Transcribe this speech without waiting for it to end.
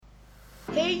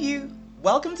Hey, you!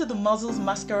 Welcome to the Muscles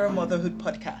Mascara Motherhood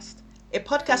podcast, a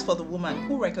podcast for the woman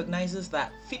who recognizes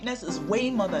that fitness is way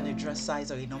more than a dress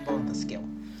size or a number on the scale,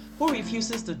 who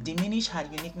refuses to diminish her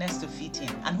uniqueness to fit in,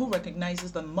 and who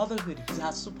recognizes that motherhood is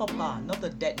her superpower, not the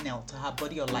death knell to her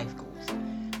body or life goals.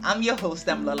 I'm your host,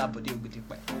 Lola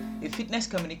Bodiogudipe, a fitness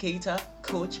communicator,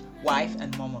 coach, wife,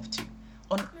 and mom of two.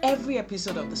 On every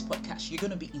episode of this podcast, you're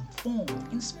going to be informed,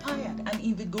 inspired, and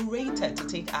invigorated to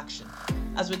take action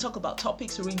as we talk about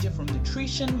topics ranging from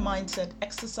nutrition, mindset,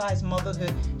 exercise,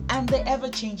 motherhood, and the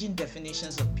ever-changing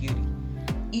definitions of beauty.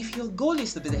 If your goal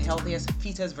is to be the healthiest,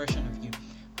 fittest version of you,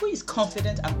 who is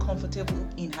confident and comfortable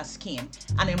in her skin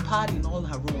and empowered in all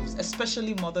her roles,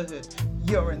 especially motherhood,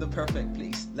 you're in the perfect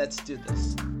place. Let's do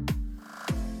this.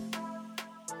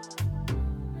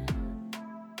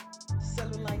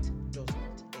 Cellulite does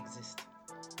not exist.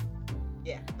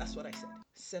 Yeah, that's what I said.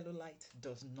 Cellulite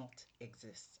does not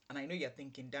exist. And I know you're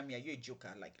thinking, damn, you're a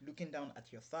joker, like looking down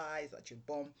at your thighs, at your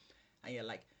bum, and you're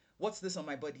like, what's this on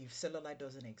my body if cellulite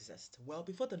doesn't exist? Well,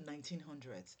 before the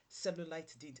 1900s,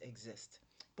 cellulite didn't exist.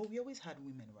 But we always had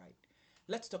women, right?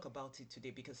 Let's talk about it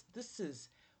today because this is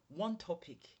one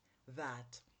topic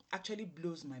that actually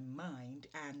blows my mind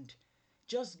and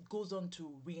just goes on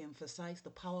to re-emphasize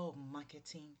the power of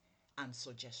marketing and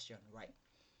suggestion, right?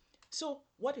 So,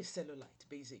 what is cellulite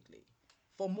basically?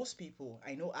 For most people,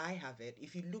 I know I have it.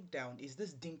 If you look down, is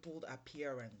this dimpled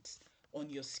appearance on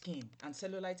your skin, and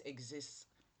cellulite exists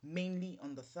mainly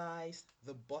on the thighs,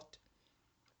 the butt,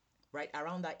 right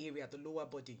around that area, the lower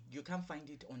body. You can't find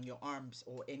it on your arms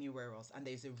or anywhere else, and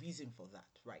there's a reason for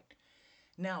that, right?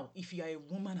 Now, if you are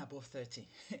a woman above 30,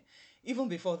 even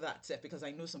before that, because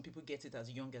I know some people get it as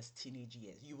young as teenage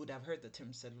years, you would have heard the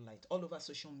term cellulite. All over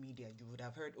social media, you would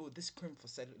have heard, oh, this cream for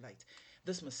cellulite,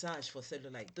 this massage for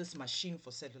cellulite, this machine for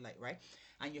cellulite, right?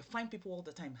 And you find people all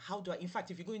the time, how do I, in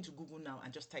fact, if you go into Google now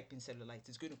and just type in cellulite,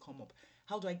 it's going to come up.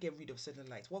 How do I get rid of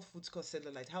cellulite? What foods cause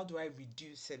cellulite? How do I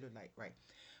reduce cellulite, right?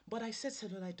 But I said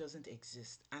cellulite doesn't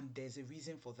exist, and there's a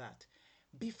reason for that.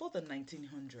 Before the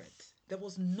 1900s, there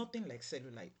was nothing like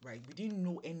cellulite, right? We didn't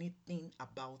know anything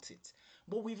about it.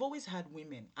 But we've always had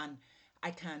women, and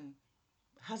I can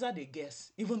hazard a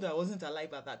guess, even though I wasn't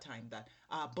alive at that time, that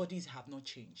our bodies have not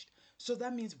changed. So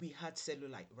that means we had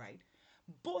cellulite, right?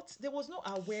 But there was no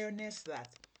awareness that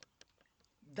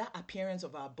that appearance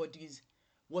of our bodies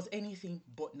was anything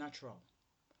but natural.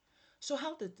 So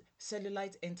how did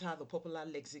cellulite enter the popular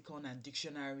lexicon and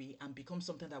dictionary and become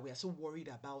something that we are so worried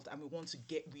about and we want to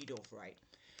get rid of, right?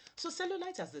 So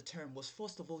cellulite as the term was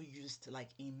first of all used like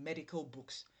in medical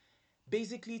books,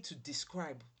 basically to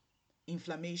describe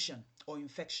inflammation or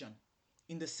infection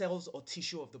in the cells or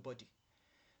tissue of the body.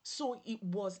 So it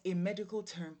was a medical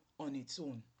term on its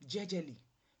own, jejely.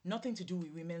 Nothing to do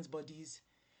with women's bodies,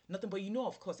 nothing. But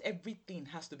of course, everything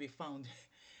has to be found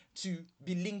to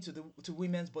be linked to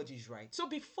women's bodies, right? So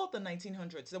before the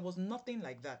 1900s, there was nothing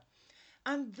like that.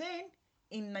 And then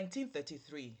in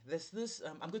 1933, there's this,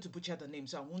 I'm going to butcher the name,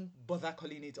 so I won't bother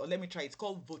calling it, or let me try. It's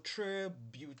called Votre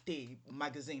Beauté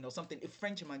magazine or something, a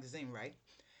French magazine, right?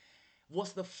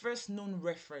 Was the first known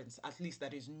reference, at least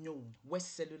that is known, where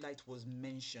cellulite was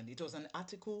mentioned. It was an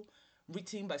article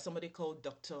written by somebody called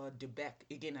Dr. Debec.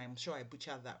 Again, I'm sure I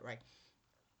butchered that, right?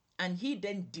 And he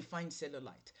then defined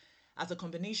cellulite as a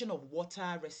combination of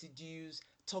water, residues,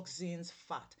 toxins,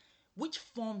 fat, which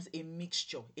forms a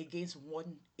mixture against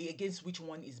which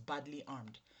one is badly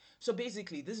armed. So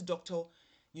basically, this doctor,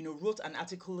 wrote an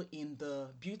article in the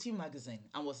beauty magazine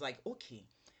and was like, okay,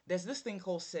 there's this thing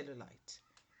called cellulite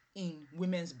in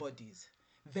women's bodies.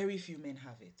 Very few men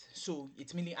have it. So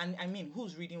it's mainly, and I mean,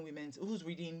 who's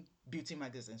reading beauty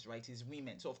magazines, right? It's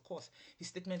women. So of course, his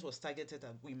statement was targeted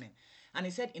at women. And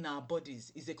he said in our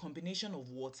bodies is a combination of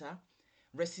water,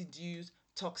 residues,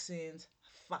 toxins,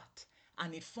 fat,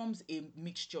 and it forms a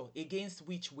mixture against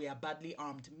which we are badly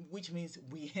armed, which means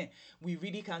we we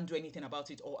really can't do anything about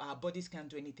it, or our bodies can't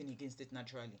do anything against it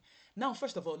naturally. Now,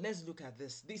 first of all, let's look at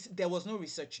this. There was no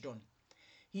research done.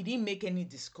 He didn't make any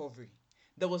discovery.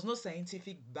 There was no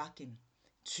scientific backing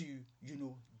to,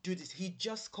 do this. He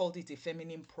just called it a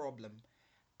feminine problem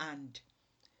and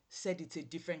said it's a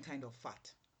different kind of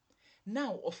fat.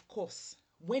 Now, of course,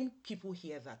 when people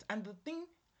hear that, and the thing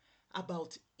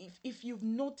about, if you've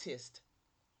noticed,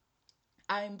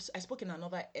 I spoke in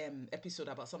another episode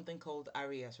about something called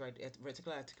RAS, right? A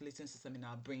reticular articulating system in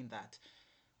our brain that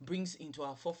brings into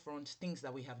our forefront things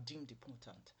that we have deemed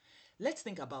important. Let's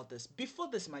think about this. Before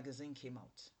this magazine came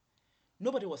out,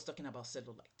 nobody was talking about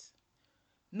cellulite.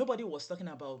 Nobody was talking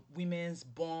about women's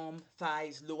bum,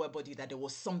 thighs, lower body, that there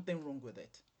was something wrong with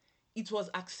it. it was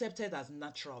accepted as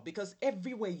natural because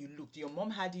everywhere you looked, your mom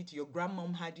had it, your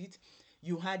grandmom had it,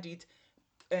 you had it,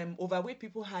 overweight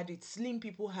people had it, slim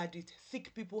people had it,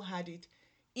 thick people had it.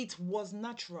 It was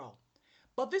natural.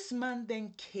 But this man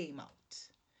then came out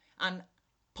and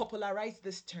popularized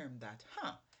this term that,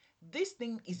 this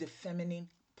thing is a feminine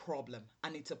problem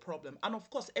and it's a problem. And of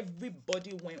course,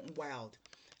 everybody went wild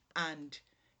and,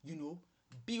 you know,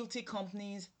 beauty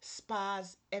companies,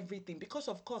 spas, everything, because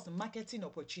of course, marketing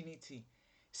opportunity,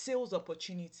 sales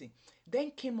opportunity,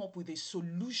 then came up with a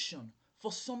solution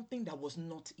for something that was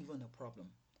not even a problem.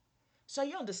 So are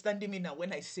you understanding me now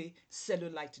when I say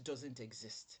cellulite doesn't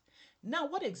exist? Now,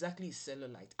 what exactly is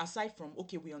cellulite? Aside from,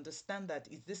 okay, we understand that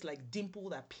it's this like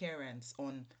dimpled appearance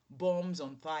on bums,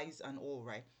 on thighs, and all,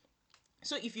 right?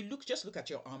 So if you look, just look at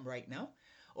your arm right now,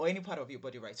 or any part of your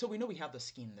body, right? So we know we have the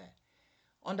skin there.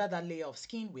 Under that layer of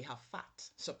skin, we have fat,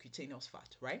 subcutaneous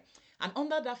fat, right? And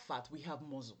under that fat, we have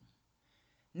muscle.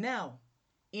 Now,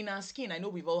 in our skin, I know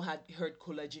we've all heard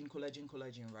collagen, collagen,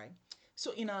 collagen, right?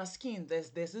 So in our skin, there's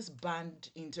this band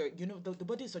the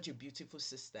body is such a beautiful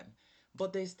system,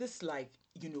 but there's this like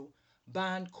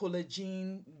band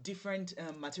collagen, different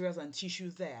materials and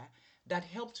tissues there that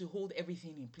help to hold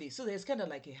everything in place. So there's kind of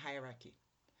like a hierarchy.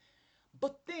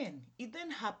 But then it then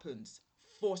happens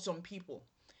for some people,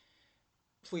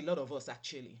 for a lot of us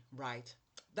actually, right?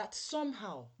 That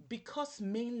somehow, because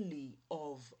mainly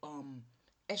of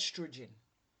estrogen,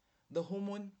 the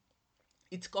hormone,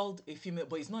 it's called a female,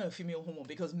 but it's not a female hormone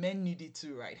because men need it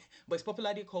too, right? But it's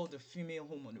popularly called the female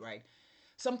hormone, right?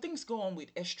 Some things go on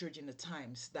with estrogen at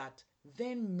times that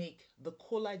then make the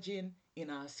collagen in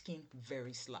our skin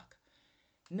very slack.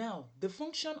 Now, the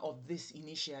function of this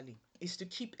initially is to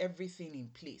keep everything in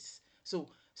place. So,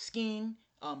 skin,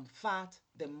 fat,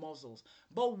 the muscles.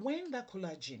 But when that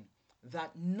collagen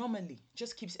that normally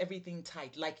just keeps everything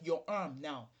tight, like your arm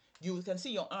now, you can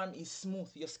see your arm is smooth,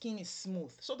 your skin is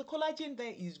smooth. So, the collagen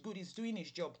there is good, it's doing its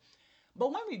job.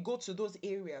 But when we go to those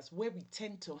areas where we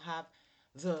tend to have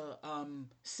the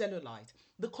cellulite,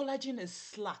 the collagen is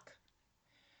slack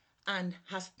and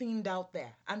has thinned out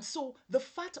there. And so the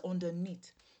fat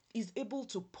underneath is able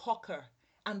to pucker,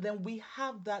 and then we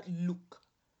have that look.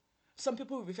 Some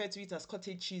people refer to it as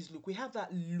cottage cheese look. We have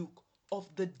that look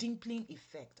of the dimpling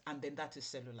effect, and then that is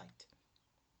cellulite.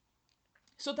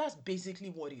 So that's basically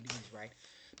what it is, right?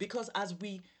 Because as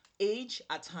we age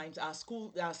at times, our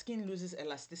skin loses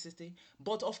elasticity.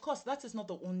 But of course, that is not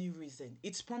the only reason.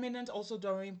 It's prominent also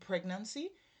during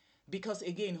pregnancy because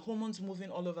again, hormones moving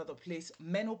all over the place,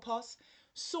 menopause,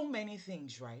 so many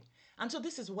things, right? And so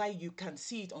this is why you can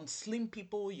see it on slim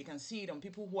people, you can see it on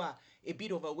people who are a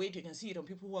bit overweight, you can see it on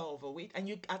people who are overweight, and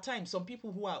you at times some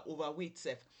people who are overweight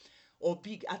self or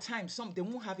big, at times some they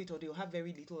won't have it or they'll have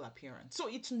very little appearance. So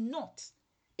it's not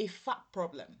a fat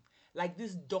problem, like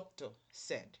this doctor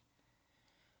said.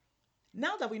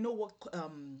 Now that we know what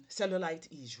cellulite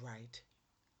is, right?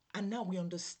 And now we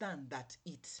understand that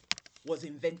it was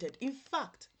invented. In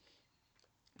fact,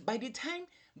 by the time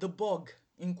the bug,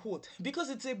 in quote, because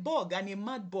it's a bug and a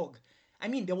mad bug, I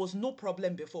mean, there was no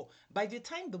problem before. By the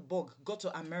time the bug got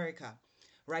to America,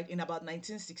 right, in about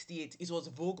 1968, it was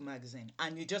Vogue magazine,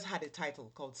 and it just had a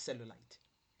title called Cellulite.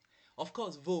 Of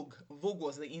course, Vogue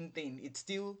was the in thing. It's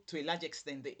still, to a large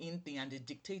extent, the in thing and the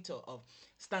dictator of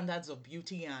standards of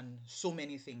beauty and so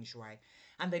many things, right?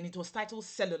 And then it was titled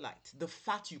Cellulite, the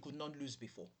fat you could not lose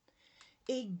before.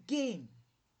 Again,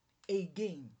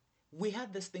 again, we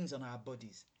had these things on our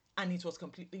bodies and it was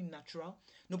completely natural.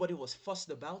 Nobody was fussed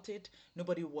about it.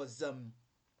 Nobody was,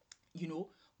 you know,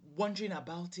 wondering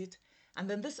about it. And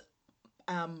then this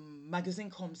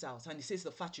magazine comes out and it says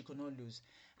the fat you cannot lose.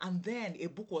 And then a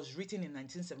book was written in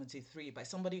 1973 by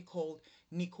somebody called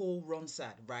Nicole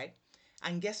Ronsard, right?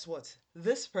 And guess what?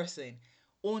 This person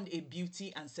owned a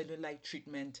beauty and cellulite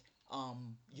treatment,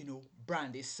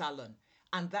 brand, a salon.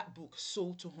 And that book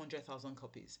sold 200,000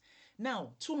 copies.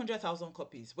 Now, 200,000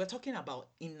 copies, we're talking about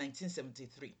in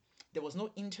 1973. There was no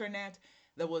internet,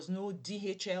 there was no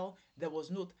DHL, there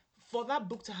was no. For that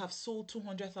book to have sold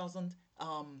 200,000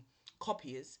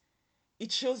 copies,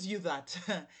 it shows you that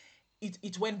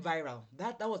it went viral.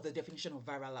 That was the definition of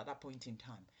viral at that point in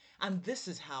time. And this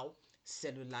is how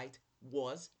cellulite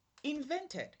was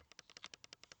invented.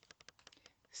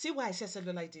 See why I said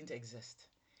cellulite didn't exist?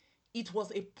 It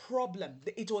was a problem.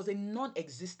 It was a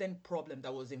non-existent problem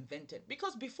that was invented.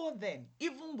 Because before then,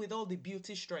 even with all the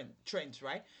beauty trends,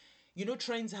 right? You know,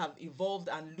 trends have evolved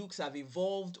and looks have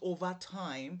evolved over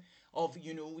time. of,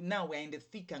 now we're in the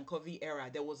thick and curvy era.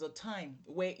 There was a time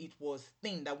where it was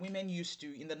thin that women used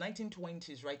to, in the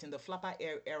 1920s, right, in the flapper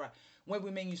era, where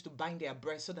women used to bind their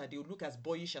breasts so that they would look as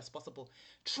boyish as possible.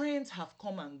 Trends have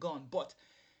come and gone, but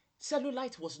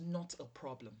cellulite was not a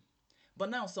problem. But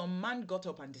now some man got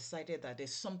up and decided that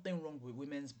there's something wrong with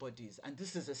women's bodies, and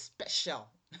this is a special,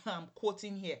 I'm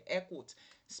quoting here, air quote,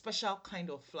 special kind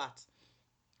of flat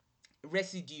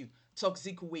residue,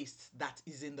 toxic waste that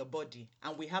is in the body,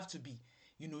 and we have to be,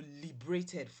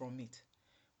 liberated from it,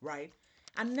 right?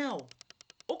 And now,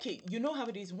 okay, you know how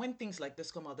it is when things like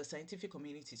this come out, the scientific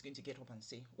community is going to get up and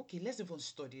say, okay, let's even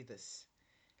study this.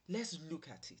 Let's look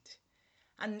at it.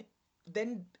 And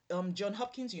then John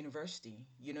Hopkins University,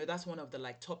 that's one of the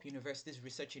like top universities,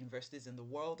 research universities in the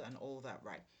world and all that,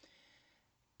 right?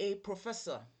 A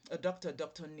professor, a doctor,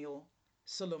 Dr. Neil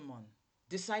Solomon,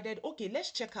 decided, okay,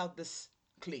 let's check out this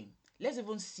claim. Let's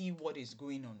even see what is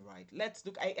going on, right? Let's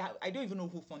look. I don't even know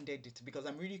who funded it because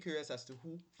I'm really curious as to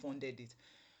who funded it.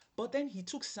 But then he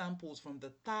took samples from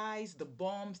the thighs, the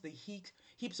bums, the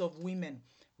hips of women,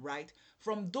 right?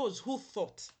 From those who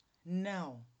thought,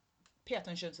 now, pay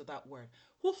attention to that word,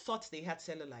 who thought they had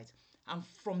cellulite, and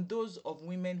from those of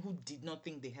women who did not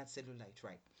think they had cellulite,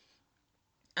 right?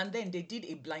 And then they did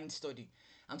a blind study.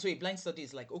 And so a blind study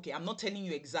is like, okay, I'm not telling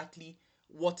you exactly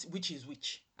which is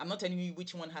which. I'm not telling you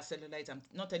which one has cellulite. I'm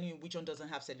not telling you which one doesn't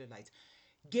have cellulite.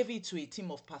 Gave it to a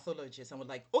team of pathologists and was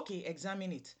like, okay,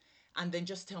 examine it. And then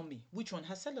just tell me which one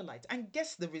has cellulite. And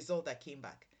guess the result that came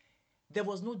back. There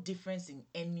was no difference in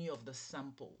any of the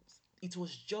samples. It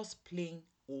was just plain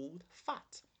old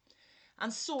fat.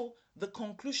 And so the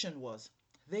conclusion was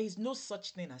there is no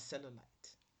such thing as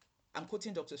cellulite. I'm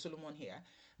quoting Dr. Solomon here.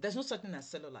 There's no such thing as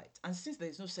cellulite. And since there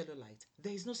is no cellulite,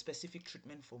 there is no specific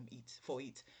treatment for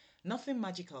it. Nothing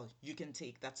magical you can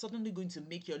take that's suddenly going to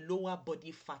make your lower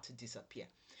body fat disappear.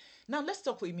 Now, let's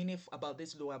talk for a minute about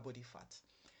this lower body fat.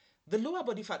 The lower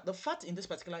body fat, the fat in this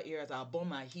particular area, our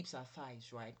bum, our hips, our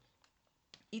thighs, right?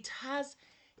 It has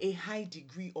a high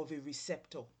degree of a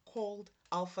receptor called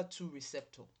alpha 2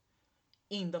 receptor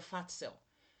in the fat cell.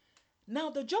 Now,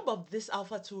 the job of this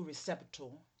alpha 2 receptor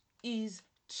is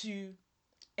to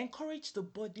encourage the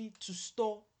body to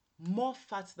store more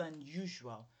fat than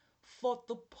usual for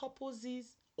the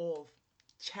purposes of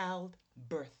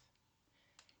childbirth.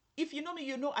 If you know me,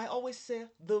 you know I always say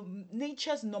the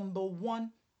nature's number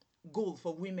one goal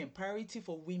for women, priority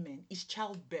for women, is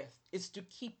childbirth. It's to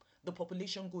keep the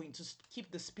population going, to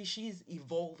keep the species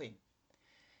evolving.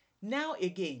 Now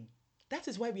again, that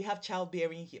is why we have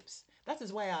childbearing hips. That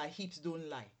is why our hips don't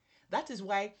lie. That is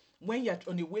why when you're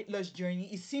on a weight loss journey,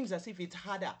 it seems as if it's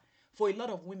harder for a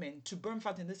lot of women to burn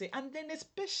fat in this area. And then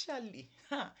especially,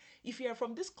 if you're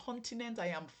from this continent I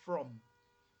am from,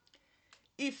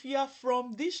 if you're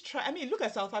from this tribe, I mean, look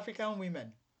at South African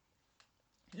women.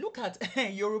 Look at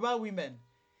Yoruba women.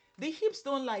 The hips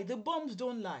don't lie, the bums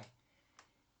don't lie.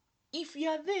 If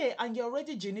you're there and you're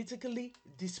already genetically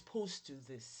disposed to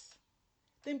this,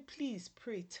 then please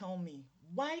pray tell me,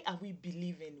 why are we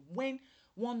believing when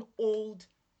one old,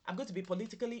 I'm going to be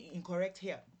politically incorrect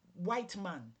here, white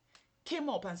man came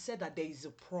up and said that there is a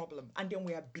problem, and then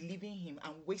we are believing him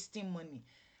and wasting money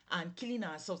and killing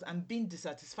ourselves and being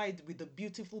dissatisfied with the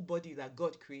beautiful body that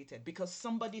God created because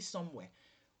somebody somewhere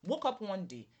woke up one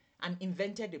day and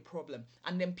invented a problem,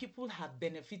 and then people have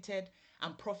benefited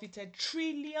and profited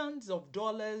trillions of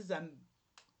dollars and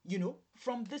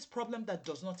from this problem that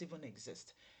does not even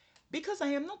exist. Because I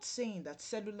am not saying that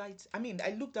cellulite, I mean,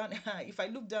 I look down, if I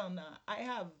look down, I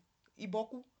have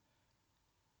Iboku.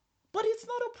 But it's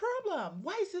not a problem.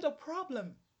 Why is it a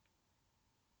problem?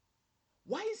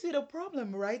 Why is it a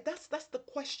problem, right? That's the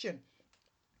question.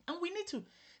 And we need to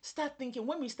start thinking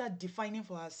when we start defining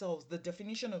for ourselves the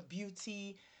definition of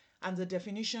beauty and the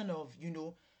definition of,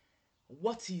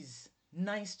 what is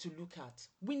nice to look at.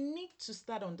 We need to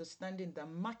start understanding that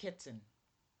marketing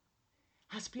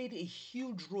has played a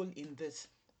huge role in this,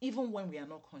 even when we are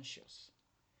not conscious.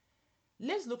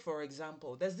 Let's look, for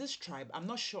example, there's this tribe, I'm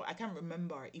not sure, I can't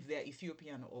remember if they're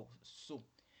Ethiopian or so.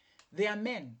 They are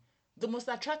men. The most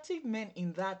attractive men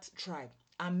in that tribe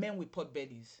are men with pot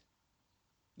bellies.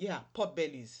 Yeah, pot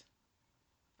bellies.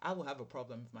 I will have a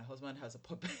problem if my husband has a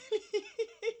pot belly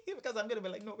because I'm going to be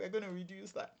like, no, we're going to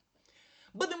reduce that.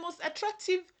 But the most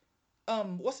attractive,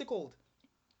 what's it called?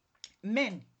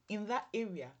 Men in that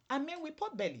area are men with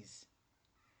pot bellies.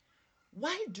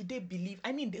 Why do they believe?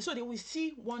 I mean, so they will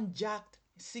see one jacked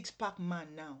six-pack man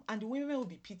now, and the women will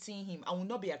be pitying him and will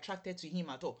not be attracted to him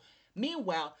at all.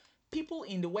 Meanwhile, people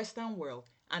in the Western world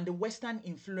and the Western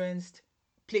influenced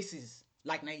places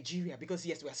like Nigeria, because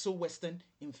yes, we are so Western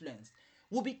influenced,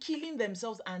 will be killing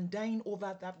themselves and dying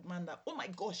over that man that, oh my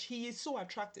gosh, he is so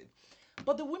attractive.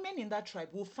 But the women in that tribe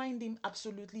will find him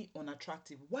absolutely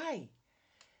unattractive. Why?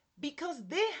 Because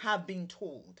they have been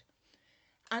told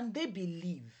and they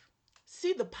believe.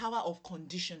 See the power of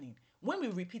conditioning. When we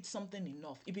repeat something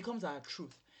enough, it becomes our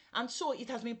truth. And so it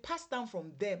has been passed down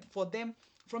from them, for them,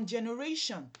 from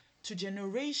generation to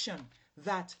generation,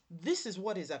 that this is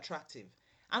what is attractive.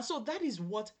 And so that is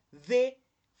what they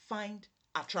find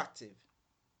attractive.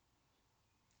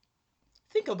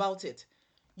 Think about it.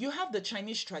 You have the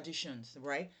Chinese traditions,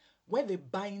 right? Where they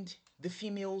bind the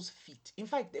female's feet. In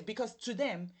fact, because to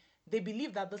them, they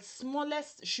believe that the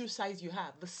smallest shoe size you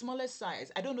have, the smallest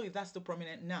size, I don't know if that's still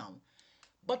prominent now,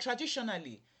 but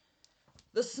traditionally,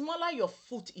 the smaller your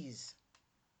foot is,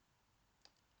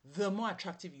 the more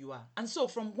attractive you are. And so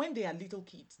from when they are little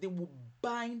kids, they will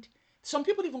bind, some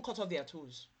people even cut off their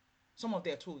toes, some of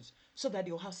their toes, so that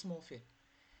they'll have small feet.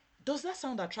 Does that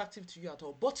sound attractive to you at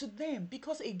all? But to them,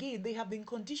 because again, they have been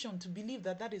conditioned to believe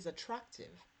that that is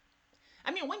attractive.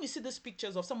 I mean, when you see these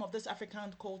pictures of some of these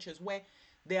African cultures where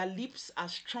their lips are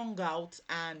strung out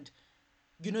and,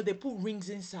 you know, they put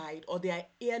rings inside or their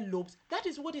earlobes, that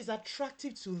is what is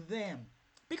attractive to them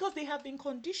because they have been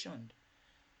conditioned.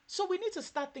 So we need to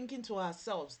start thinking to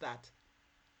ourselves that,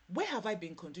 where have I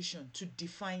been conditioned to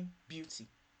define beauty?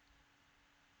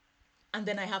 And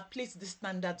then I have placed these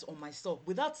standards on myself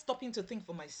without stopping to think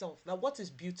for myself that what is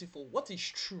beautiful, what is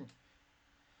true,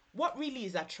 what really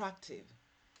is attractive.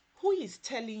 Who is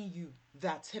telling you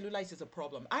that cellulite is a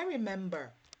problem? I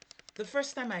remember the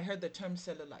first time I heard the term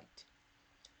cellulite.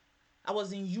 I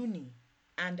was in uni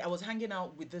and I was hanging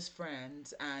out with these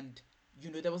friends, and you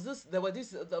know,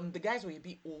 the guys were a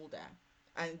bit older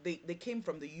and they came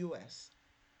from the US.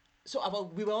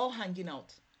 So we were all hanging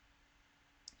out.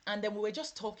 And then we were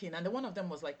just talking, and then one of them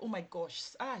was like, "Oh my gosh,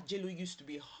 JLo used to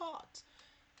be hot.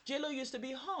 JLo used to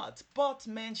be hot, but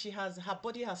man, her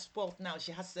body has spoiled now.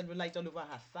 She has cellulite all over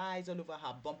her thighs, all over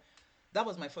her bum." That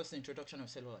was my first introduction of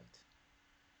cellulite.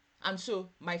 And so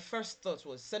my first thought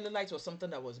was cellulite was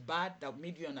something that was bad, that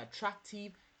made you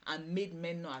unattractive and made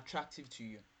men not attractive to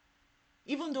you.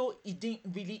 Even though it didn't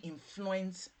really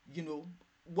influence, you know,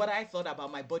 what I thought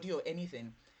about my body or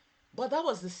anything. But that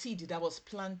was the seed that was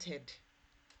planted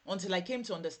until I came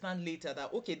to understand later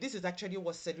that, okay, this is actually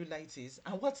what cellulite is.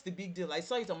 And what's the big deal? I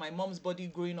saw it on my mom's body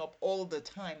growing up all the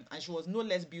time, and she was no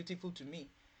less beautiful to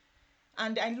me.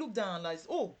 And I looked down and realized,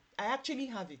 oh, I actually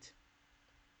have it.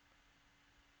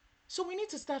 So we need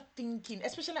to start thinking,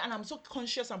 especially, and I'm so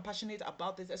conscious and passionate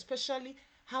about this, especially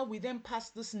how we then pass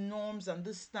these norms and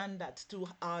these standards to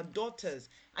our daughters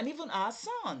and even our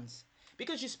sons.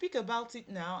 Because you speak about it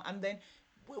now, and then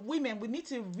women, we need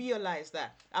to realize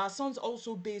that our sons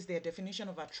also base their definition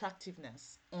of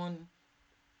attractiveness on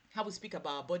how we speak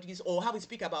about our bodies or how we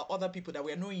speak about other people that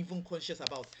we're not even conscious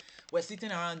about. We're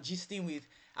sitting around gisting with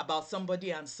about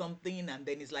somebody and something, and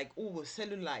then it's like, oh,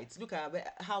 cellulite. Look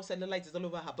at how cellulite is all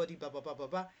over her body, blah, blah, blah, blah,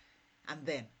 blah. And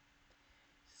then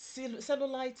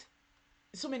cellulite,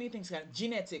 so many things.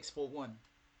 Genetics, for one.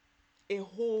 A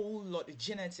whole lot of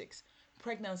genetics.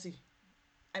 Pregnancy.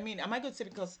 I mean, am I going to say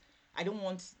because I don't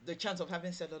want the chance of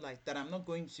having cellulite that I'm not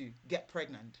going to get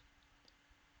pregnant?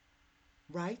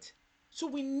 Right? So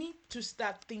we need to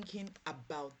start thinking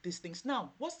about these things.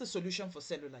 Now, what's the solution for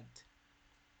cellulite?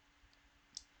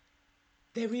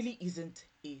 There really isn't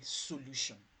a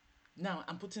solution. Now,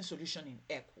 I'm putting solution in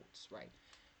air quotes, right?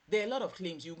 There are a lot of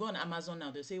claims. You go on Amazon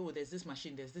now, they say, oh, there's this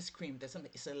machine, there's this cream, there's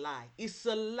something. It's a lie. It's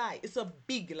a lie. It's a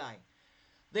big lie.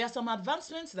 There are some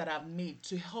advancements that I've made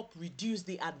to help reduce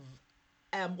the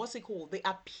the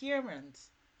appearance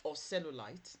of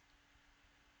cellulite.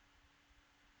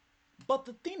 But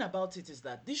the thing about it is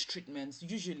that these treatments,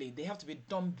 usually they have to be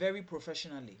done very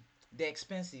professionally. They're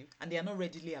expensive and they are not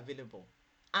readily available.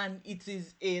 And it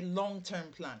is a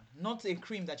long-term plan, not a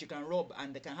cream that you can rub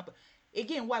and that can happen.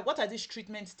 Again, why? What are these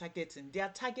treatments targeting? They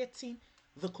are targeting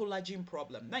the collagen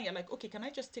problem. Now you're like, okay, can I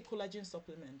just take collagen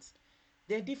supplements?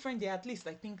 They're different. There are at least,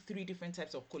 I think, 3 different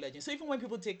types of collagen. So even when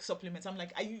people take supplements, I'm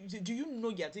like, do you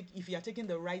know if you're taking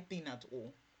the right thing at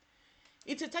all?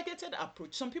 It's a targeted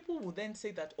approach. Some people will then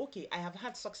say that, okay, I have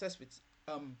had success with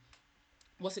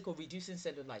reducing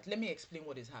cellulite. Let me explain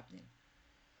what is happening.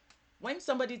 When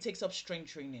somebody takes up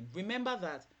strength training, remember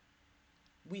that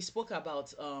we spoke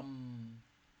about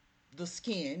the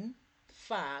skin,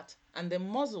 fat, and the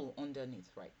muscle underneath,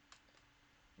 right?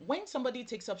 When somebody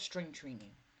takes up strength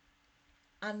training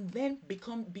and then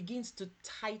begins to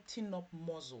tighten up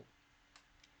muscle,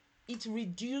 it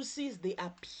reduces the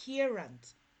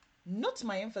appearance, not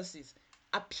my emphasis,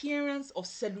 appearance of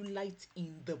cellulite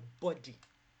in the body.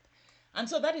 And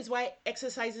so that is why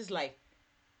exercises like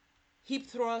hip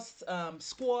thrusts,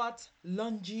 squats,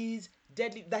 lunges,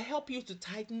 deadlift that help you to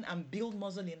tighten and build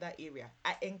muscle in that area,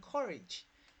 I encourage,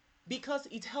 because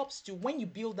it helps to, when you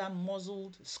build that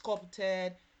muscled,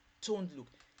 sculpted, toned look,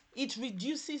 it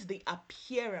reduces the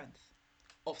appearance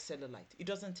of cellulite. It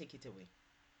doesn't take it away.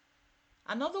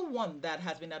 Another one that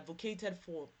has been advocated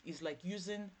for is like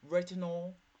using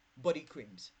retinol body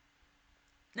creams.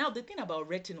 Now, the thing about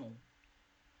retinol,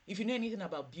 if you know anything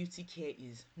about beauty care,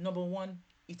 is number one,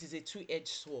 it is a two-edged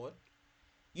sword.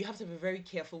 You have to be very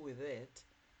careful with it.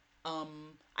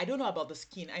 I don't know about the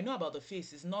skin. I know about the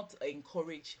face. It's not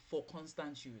encouraged for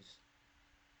constant use.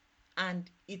 And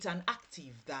it's an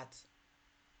active that,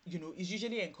 is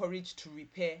usually encouraged to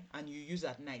repair and you use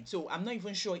at night. So I'm not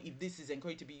even sure if this is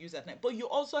encouraged to be used at night. But you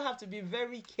also have to be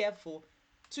very careful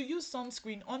to use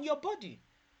sunscreen on your body.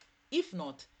 If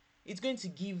not, it's going to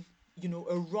give,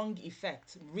 a wrong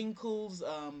effect, wrinkles,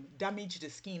 damage the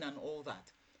skin and all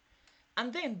that.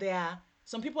 And then there are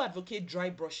some people advocate dry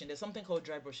brushing. There's something called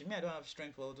dry brushing. Me, I don't have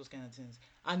strength for all those kind of things.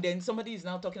 And then somebody is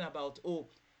now talking about, oh,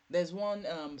 there's one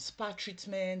spa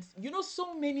treatment.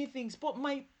 So many things. But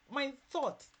my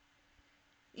thought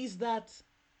is that,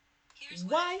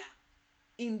 why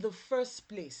in the first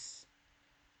place?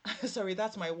 Sorry,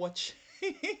 that's my watch.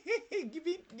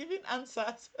 giving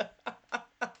answers.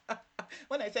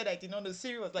 When I said I did not know,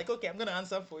 Siri was like, okay, I'm gonna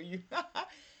answer for you.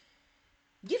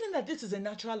 Given that this is a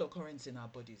natural occurrence in our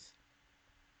bodies,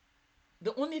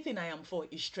 the only thing I am for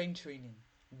is strength training.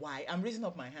 Why? I'm raising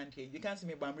up my hand here. You can't see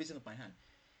me, but I'm raising up my hand.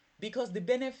 Because the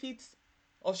benefits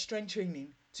of strength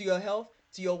training to your health,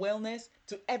 to your wellness,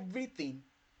 to everything,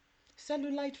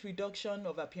 cellulite reduction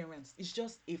of appearance is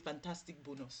just a fantastic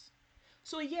bonus.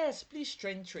 So yes, please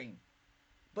strength train.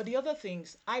 But the other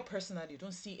things, I personally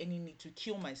don't see any need to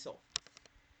kill myself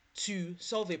to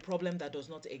solve a problem that does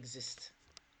not exist.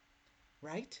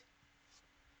 Right?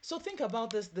 So think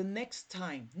about this the next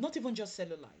time, not even just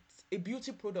cellulite, a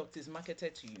beauty product is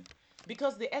marketed to you.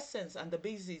 Because the essence and the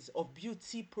basis of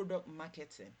beauty product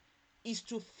marketing is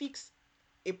to fix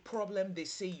a problem they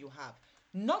say you have.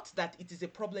 Not that it is a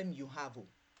problem you have. Oh.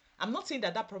 I'm not saying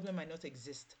that that problem might not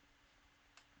exist.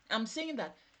 I'm saying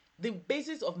that the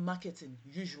basis of marketing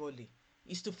usually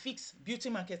is to fix beauty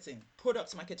marketing,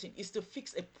 products marketing, is to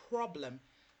fix a problem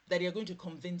that they're going to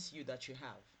convince you that you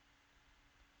have.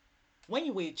 When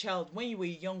you were a child, when you were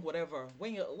young, whatever,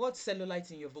 what's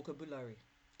cellulite in your vocabulary?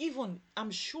 Even,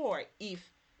 I'm sure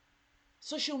if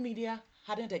social media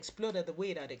hadn't exploded the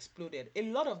way it had exploded, a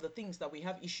lot of the things that we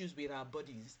have issues with our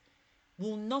bodies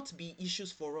will not be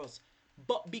issues for us.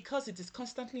 But because it is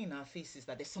constantly in our faces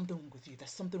that there's something wrong with you,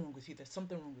 there's something wrong with you, there's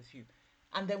something wrong with you.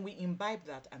 And then we imbibe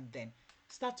that and then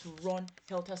start to run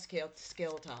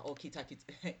helter-skelter or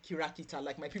kirakita,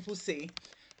 like my people say,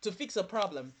 to fix a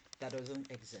problem that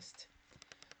doesn't exist.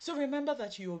 So remember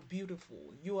that you are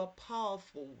beautiful, you are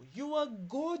powerful, you are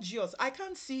gorgeous. I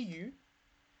can't see you,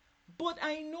 but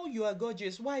I know you are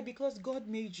gorgeous. Why? Because God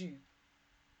made you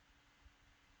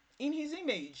in His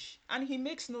image and He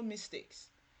makes no mistakes.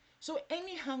 So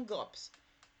any hang-ups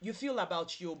you feel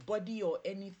about your body or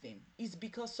anything is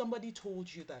because somebody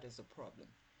told you that is a problem.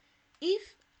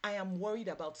 If I am worried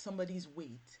about somebody's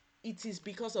weight, it is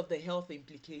because of the health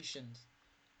implications.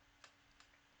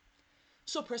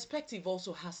 So perspective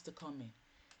also has to come in.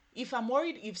 If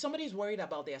somebody is worried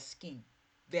about their skin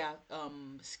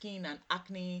and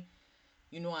acne,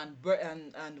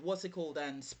 and what's it called,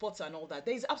 and spots and all that,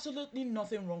 there is absolutely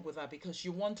nothing wrong with that because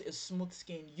you want a smooth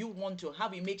skin. You want to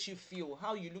have it makes you feel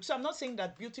how you look. So I'm not saying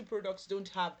that beauty products don't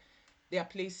have their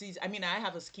places. I mean, I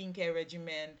have a skincare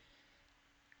regimen.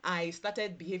 I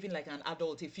started behaving like an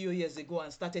adult a few years ago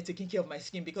and started taking care of my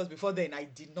skin because before then I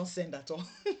did not send at all.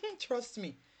 Trust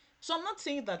me. So I'm not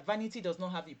saying that vanity does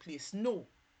not have a place. No.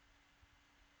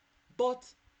 But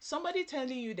somebody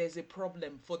telling you there's a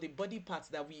problem for the body parts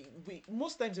that we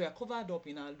most times we are covered up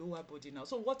in our lower body now.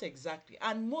 So what exactly?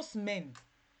 And most men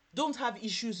don't have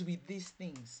issues with these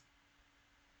things.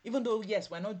 Even though, yes,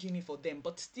 we're not doing it for them,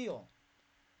 but still.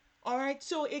 All right.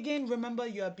 So again, remember,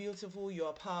 you are beautiful, you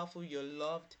are powerful, you're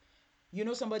loved. You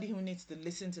know somebody who needs to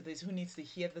listen to this, who needs to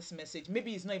hear this message.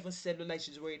 Maybe it's not even cellulite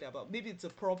she's worried about. Maybe it's a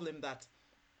problem that,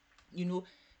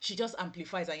 she just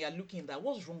amplifies and you're looking at that.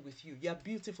 What's wrong with you? You're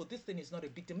beautiful. This thing is not a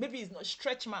big deal. Maybe it's not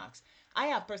stretch marks. I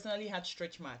have personally had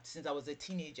stretch marks since I was a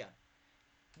teenager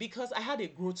because I had a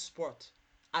growth spurt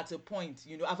at a point.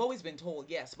 I've always been told,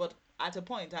 yes, but at a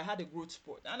point I had a growth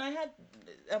spurt and I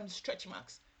had stretch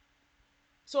marks.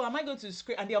 So am I going to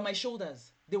scrape? And they're on my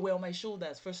shoulders. They were on my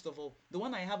shoulders, first of all. The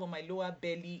one I have on my lower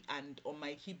belly and on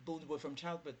my hip bones were from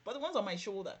childbirth, but the ones on my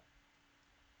shoulder.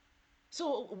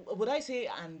 So would I say,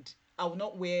 and I will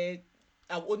not wear,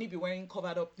 I will only be wearing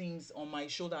covered up things on my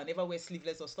shoulder. I never wear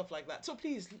sleeveless or stuff like that. So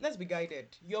please, let's be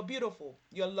guided. You're beautiful.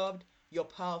 You're loved. You're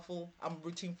powerful. I'm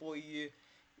rooting for you.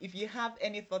 If you have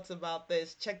any thoughts about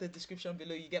this, check the description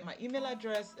below. You get my email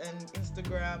address and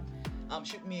Instagram.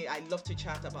 Shoot me. I love to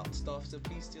chat about stuff. So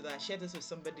please do that. Share this with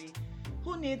somebody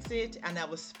who needs it, and I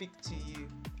will speak to you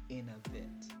in a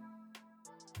bit.